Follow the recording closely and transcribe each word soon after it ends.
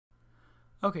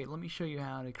Okay, let me show you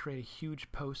how to create a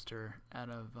huge poster out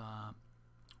of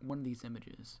one of these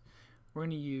images. We're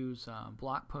going to use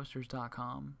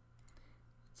blockposters.com.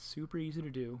 It's super easy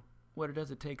to do. What it does,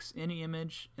 it takes any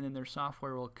image and then their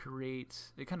software will create,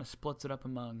 it kind of splits it up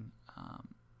among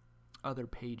other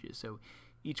pages. So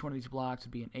each one of these blocks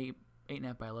would be an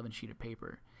 8.5 by 11 sheet of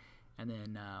paper. And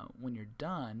then when you're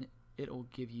done, it'll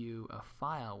give you a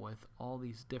file with all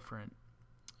these different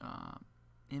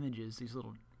images, these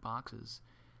little boxes,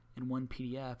 in one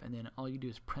PDF, and then all you do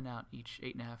is print out each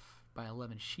 8.5 by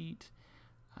 11 sheet,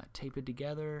 tape it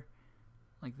together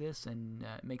like this, and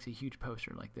it makes a huge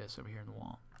poster like this over here on the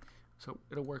wall. So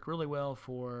it'll work really well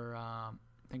for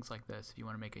things like this if you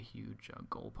want to make a huge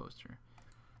goal poster.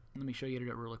 Let me show you how to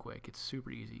do it really quick. It's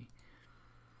super easy.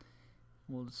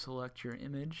 We'll select your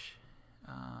image.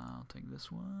 I'll take this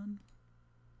one.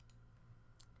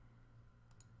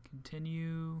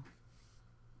 Continue.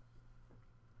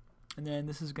 And then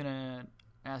this is going to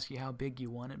ask you how big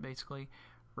you want it, basically.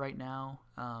 Right now,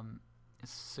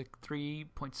 it's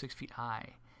 3.6 feet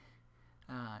high.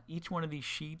 Each one of these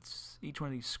sheets, each one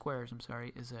of these squares, I'm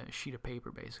sorry, is a sheet of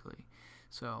paper, basically.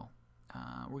 So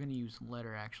we're going to use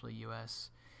letter, actually, US.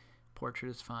 Portrait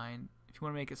is fine. If you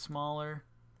want to make it smaller,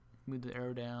 move the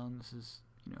arrow down. This is,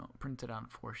 printed out on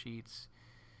 4 sheets.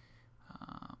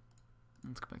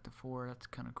 Let's go back to 4. That's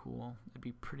kind of cool. It'd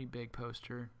be a pretty big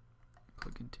poster.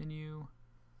 Click continue.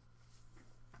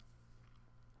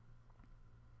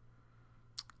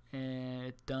 And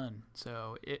it's done.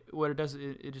 So what it does,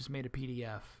 it just made a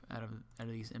PDF out of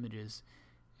these images.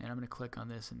 And I'm going to click on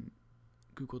this, and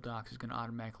Google Docs is going to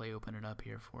automatically open it up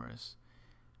here for us.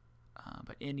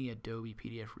 But any Adobe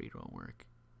PDF reader will work.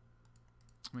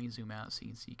 Let me zoom out so you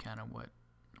can see kind of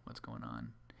what's going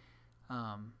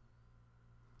on.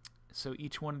 So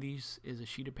each one of these is a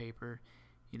sheet of paper.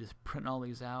 You just print all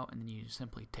these out, and then you just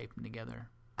simply tape them together,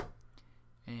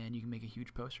 and you can make a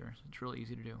huge poster. It's really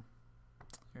easy to do.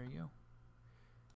 There you go.